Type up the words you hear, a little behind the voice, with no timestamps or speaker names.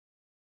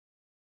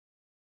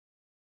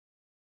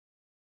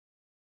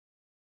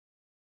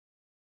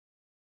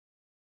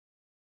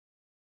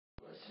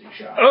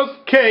shot.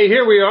 Okay,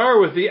 here we are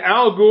with the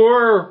Al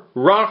Gore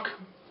rock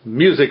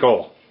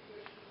musical.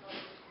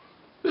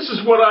 This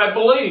is what I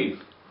believe.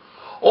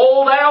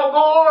 Old Al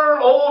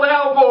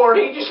Gore,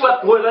 he just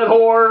slept with that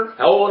whore.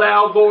 Old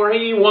Al Gore,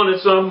 he wanted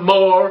some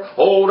more.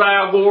 Old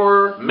Al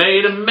Gore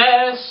made a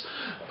mess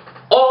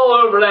all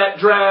over that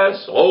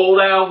dress. Old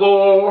Al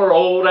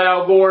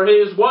Gore,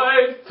 his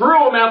wife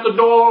threw him out the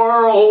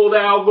door. Old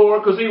Al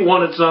Gore, 'cause he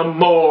wanted some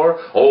more.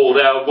 Old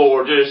Al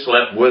Gore just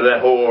slept with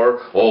that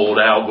whore. Old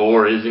Al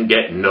Gore isn't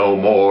getting no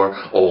more.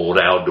 Old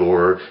Al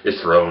Gore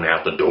is thrown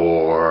out the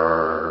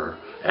door.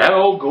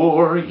 Al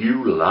Gore,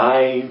 you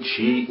lying,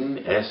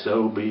 cheating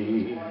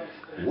SOB.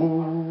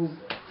 Woo.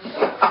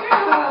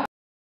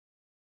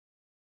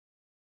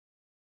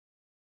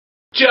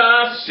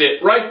 Just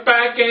sit right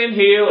back and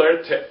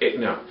hear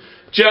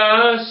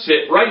Just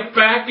sit right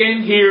back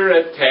and hear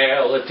a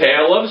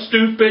tale of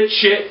stupid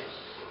shit.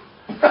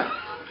 Wait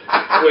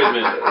a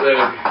minute.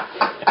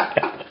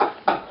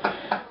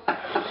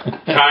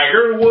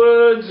 Tiger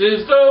Woods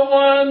is the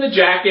one, the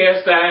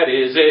jackass, that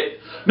is it.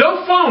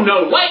 No phone, no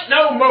light,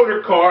 no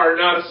motor car,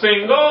 not a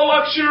single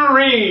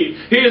luxury.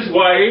 His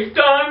wife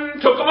done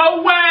took him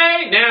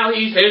away, now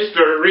he's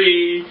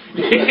history.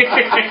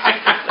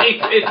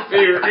 He's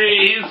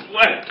history, his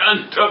wife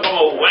done took him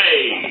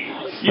away.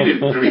 You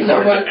didn't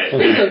record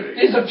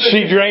that.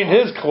 She drained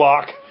his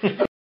clock.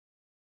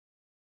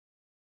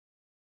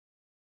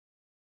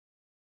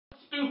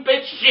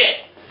 Stupid shit.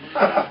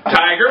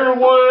 Tiger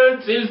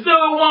Woods is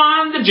the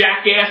one, the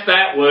jackass,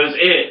 that was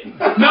it.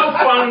 No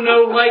phone,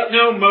 no light,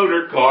 no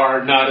motor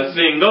car, not a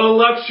single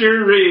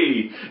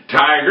luxury.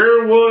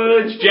 Tiger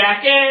Woods,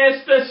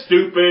 jackass, the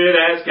stupid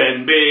as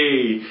can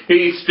be.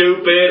 He's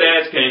stupid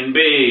as can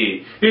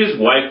be. His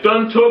wife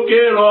done took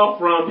it all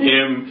from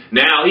him,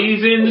 now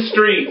he's in the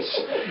streets.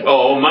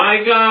 Oh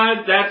my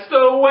God, that's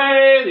the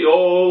way the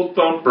old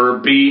thumper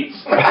beats.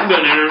 He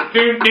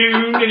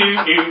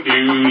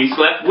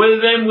slept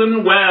with them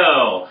women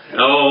well.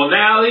 Oh,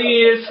 now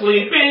he is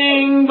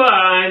sleeping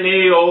by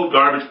the old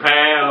garbage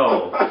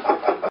pail.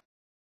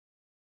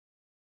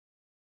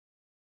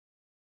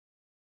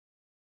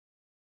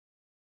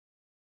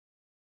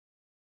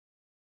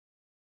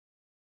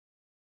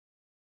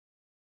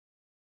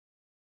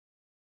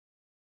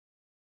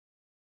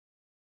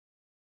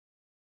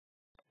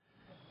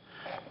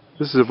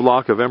 This is a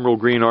block of emerald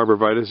green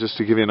arborvitaes, just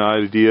to give you an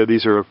idea.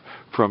 These are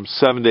from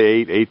 7 to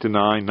 8, 8 to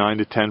 9, 9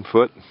 to 10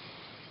 foot.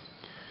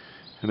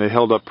 And they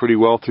held up pretty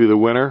well through the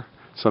winter.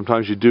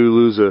 Sometimes you do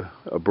lose a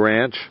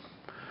branch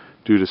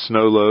due to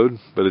snow load,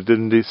 but it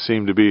didn't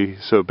seem to be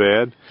so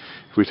bad.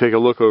 If we take a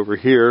look over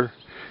here,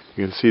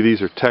 you can see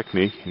these are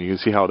technique, and you can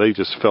see how they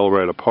just fell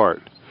right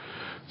apart.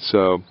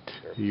 So,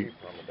 a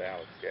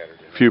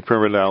few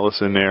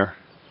primordialis in there.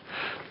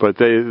 But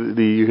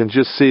you can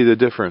just see the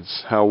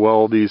difference, how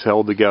well these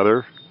held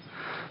together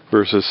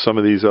versus some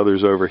of these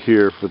others over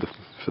here for the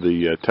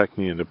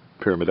technique and the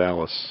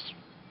pyramidalis.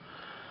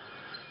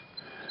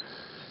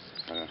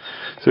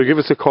 So give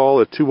us a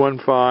call at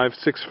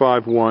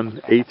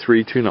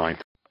 215-651-8329.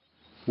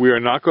 We are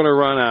not going to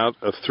run out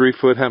of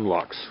 3-foot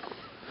hemlocks.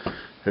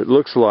 It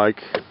looks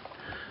like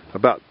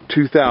about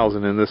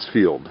 2,000 in this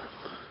field.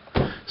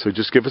 So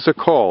just give us a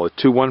call at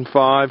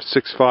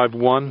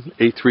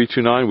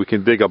 215-651-8329. We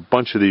can dig a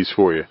bunch of these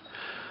for you.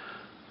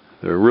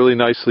 They're really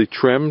nicely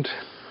trimmed.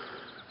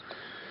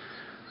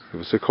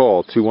 Give us a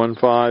call,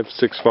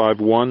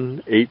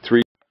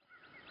 215-651-8329.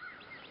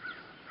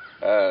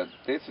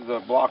 This is a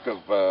block of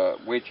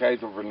witch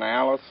hazel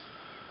vernalis.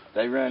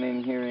 They run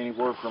in here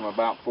anywhere from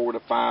about 4 to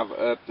 5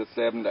 up to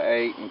 7 to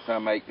 8 and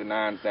some 8 to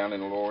 9 down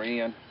in the lower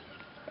end.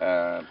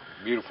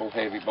 Beautiful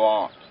heavy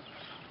block.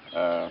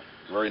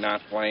 Very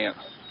nice plants.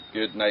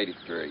 Good native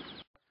tree.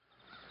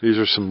 These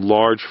are some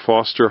large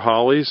Foster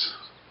hollies.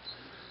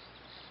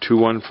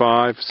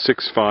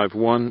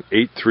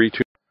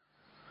 215-651-8329.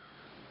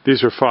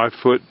 These are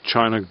 5-foot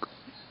China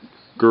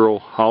girl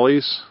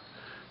hollies.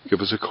 Give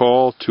us a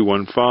call,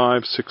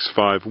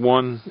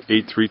 215-651-8329. You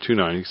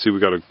can see we've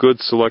got a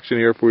good selection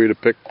here for you to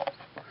pick.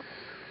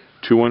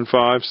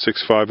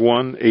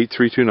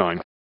 215-651-8329.